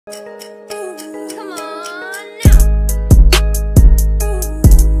Come on now.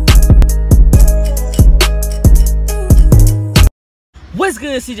 What's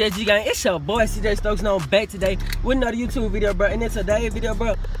good, CSGANG? It's your boy CJ Stokes, and I'm back today with another YouTube video, bro. And in today's video, bro,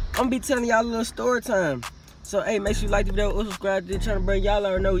 I'm gonna be telling y'all a little story time. So, hey, make sure you like the video, subscribe to the channel, bro. Y'all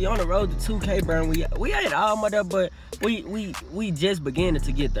already know we on the road to 2K, bro. We ain't almost there, but we just beginning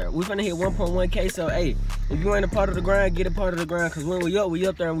to get there. We finna hit 1.1K. So, hey, if you ain't a part of the grind, get a part of the grind. Cause when we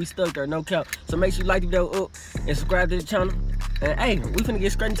up there and we stuck there, no cap. So make sure you like the video up and subscribe to the channel. And hey, we finna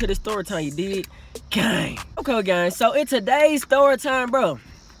get straight into the story time. You dig? Gang. Okay, gang. So in today's story time, bro.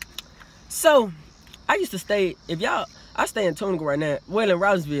 So I used to stay. I stay in Tunica right now. Well, in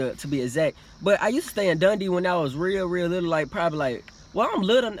Robinsville to be exact. But I used to stay in Dundee when I was real little, like probably like, well, I'm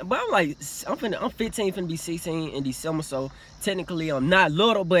little, but I'm 15, finna be 16 in December, so technically I'm not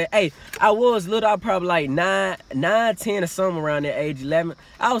little, but hey, I was little. I probably like 9, 10 or something around that age, 11.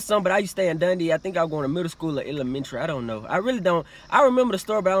 I was some, but I used to stay in Dundee. I think I was going to middle school or elementary. I don't know. I really don't. I remember the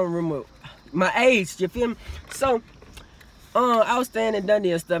story, but I don't remember my age. You feel me? So, I was staying in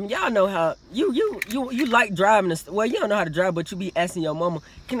Dundee and stuff. Y'all know how you like driving and stuff. Well, you don't know how to drive, but you be asking your mama,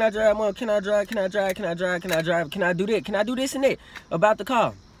 "Can I drive, mom? Can I drive? Can I drive? Can I drive? Can I drive? Can I do that? Can I do this and that?" About the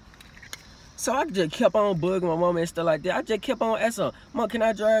car. So I just kept on bugging my mama and stuff like that. I just kept on asking her, "Mom, can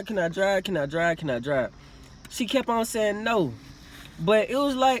I drive? Can I drive? Can I drive? Can I drive?" She kept on saying no. But it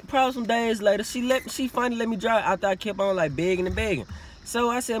was like probably some days later, she finally let me drive after I kept on like begging and begging. So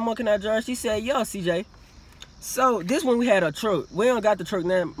I said, "Mom, can I drive?" She said, "Yeah, CJ." So this one we had a truck. We don't got the truck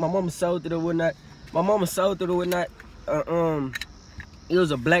now. My mama sold it or whatnot. It was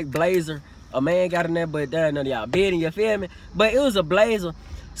a black Blazer. A man got in there, but there ain't none of y'all bidding, you feel me? But it was a Blazer.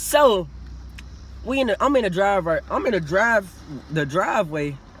 So I'm in the driveway. I'm in the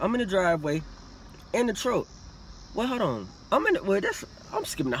driveway in the truck. Well, hold on. I'm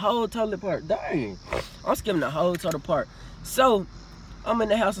skipping the whole total part. Dang. I'm skipping the whole total part. So I'm in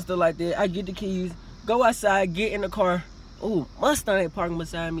the house and stuff like that. I get the keys. Go outside, get in the car. Ooh, Mustang parking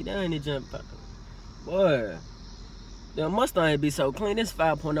beside me. That ain't a jump. Boy, the Mustang be so clean. It's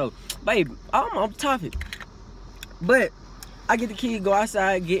 5.0. Babe, I'm on topic. But I get the key, go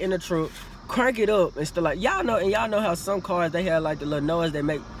outside, get in the truck, crank it up and stuff like. Y'all know how some cars they have like the little noise they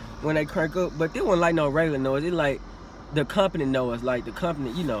make when they crank up, but they wasn't like no regular noise. It like the company noise, like the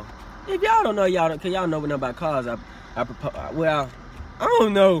company, you know. If y'all don't know, cause y'all know nothing about cars. Well, I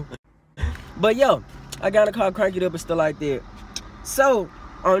don't know. But yo, I got in the car, crank it up and stuff like that. So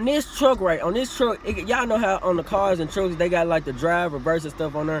on this truck, y'all know how on the cars and trucks they got like the drive, reverse and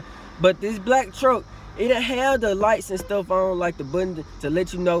stuff on there. But this black truck, it had the lights and stuff on, like the button to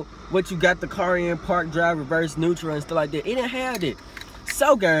let you know what you got the car in, park, drive, reverse, neutral and stuff like that. It didn't have it.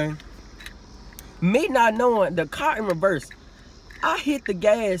 So gang, me not knowing the car in reverse, I hit the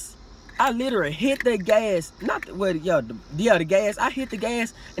gas. I literally hit the gas, the gas. I hit the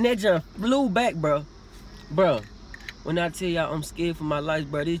gas and that just flew back, bro. Bro, when I tell y'all I'm scared for my life,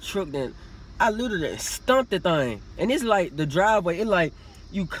 bro, this truck then, I literally stumped the thing. And it's like the driveway, it like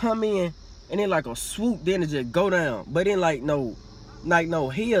you come in and it like a swoop, then it just go down. But it like no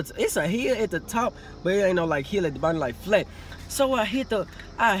hill. It's a hill at the top, but it ain't no like hill at the bottom, like flat. So I hit the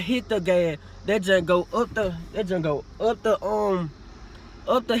gas. That just go up the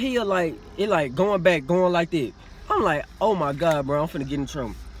hill, like it like going like that. I'm like, oh my god, bro, I'm finna get in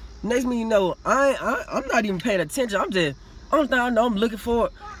trouble. Next thing you know, I'm not even paying attention. I'm looking for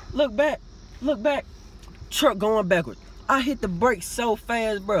it. Look back, truck going backwards. I hit the brakes so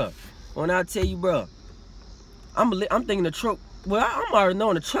fast, bro. When I tell you, bro, I'm thinking the truck. Well, I'm already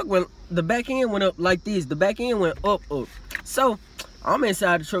knowing the truck went. The back end went up like this. The back end went up. So I'm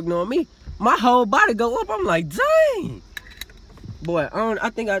inside the truck, knowing me. My whole body go up. I'm like, dang. Boy, I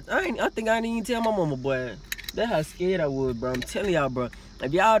think I didn't even tell my mama, boy. That's how scared I was, bro. I'm telling y'all, bro.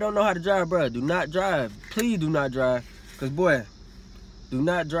 If y'all don't know how to drive, bro, do not drive. Please do not drive. Cause boy, do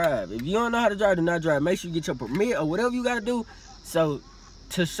not drive. If you don't know how to drive, do not drive. Make sure you get your permit or whatever you gotta do, so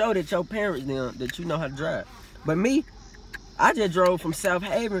to show that your parents know that you know how to drive. But me, I just drove from South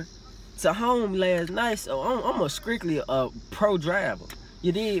Haven to home last night, so I'm strictly a pro driver.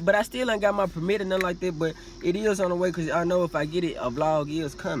 You did, but I still ain't got my permit or nothing like that, but it is on the way because I know if I get it, a vlog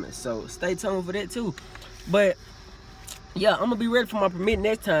is coming. So stay tuned for that too. But yeah, I'm gonna be ready for my permit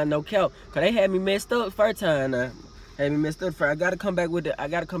next time, no cap. Cause they had me messed up first time now. Had me messed up first. I gotta come back with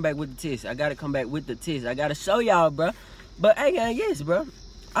the test. I gotta show y'all, bro. But hey, yes, bro.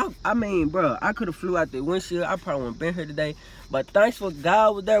 I mean, bro, I could have flew out the windshield. I probably wouldn't been here today. But thanks for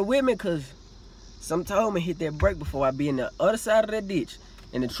God was there with me, cause some told me hit that brake before I be in the other side of that ditch.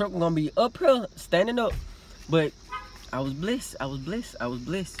 And the truck gonna be up here, standing up. But I was blessed.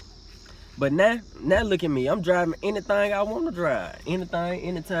 But now look at me. I'm driving anything I want to drive. Anything,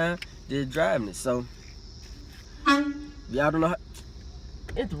 anytime, just driving it. So, y'all don't know how...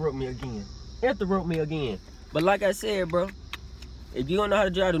 Interrupt me again. But like I said, bro, if you don't know how to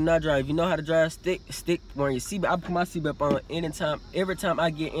drive, do not drive. If you know how to drive, stick wearing your seatbelt. I put my seatbelt on anytime, every time I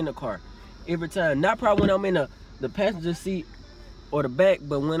get in the car. Every time. Not probably when I'm in the passenger seat or the back,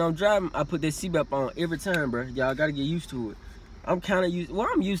 but when I'm driving, I put that seatbelt on every time, bro. Y'all gotta get used to it. I'm kind of used, well,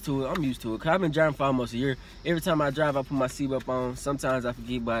 I'm used to it, cause I've been driving for almost a year. Every time I drive, I put my seatbelt on. Sometimes I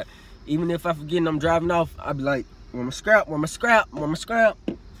forget, but even if I forget and I'm driving off, I be like, where my scrap? Put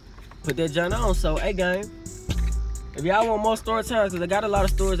that joint on. So, hey, gang, if y'all want more story times, cause I got a lot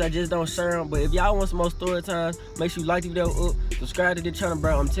of stories I just don't share them, but if y'all want some more story times, make sure you like the video up, subscribe to the channel,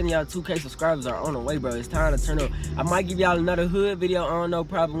 bro. I'm telling y'all, 2K subscribers are on the way, bro. It's time to turn up. I might give y'all another hood video. I don't know,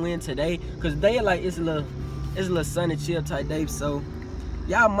 probably when today, cause today, like, it's a little sunny chill type day, so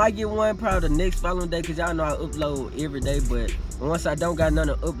y'all might get one probably the next following day, cause y'all know I upload every day. But once I don't got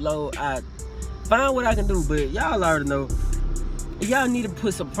nothing to upload, I find what I can do. But y'all already know, y'all need to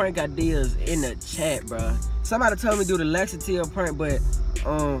put some prank ideas in the chat, bro. Somebody told me to do the laxative prank, but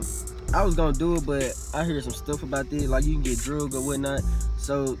I was gonna do it, but I heard some stuff about this, like you can get drugged or whatnot.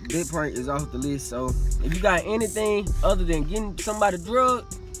 So that prank is off the list. So if you got anything other than getting somebody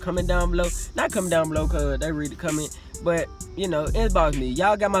drugged, comment down below. Not comment down below cause they read the comment, but you know, inbox me.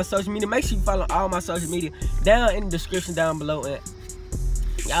 Y'all got my social media. Make sure you follow all my social media down in the description down below. And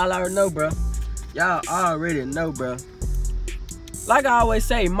y'all already know, bro. Like I always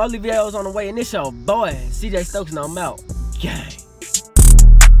say, more videos on the way, and it's your boy CJ Stokes, and I'm out. Gang.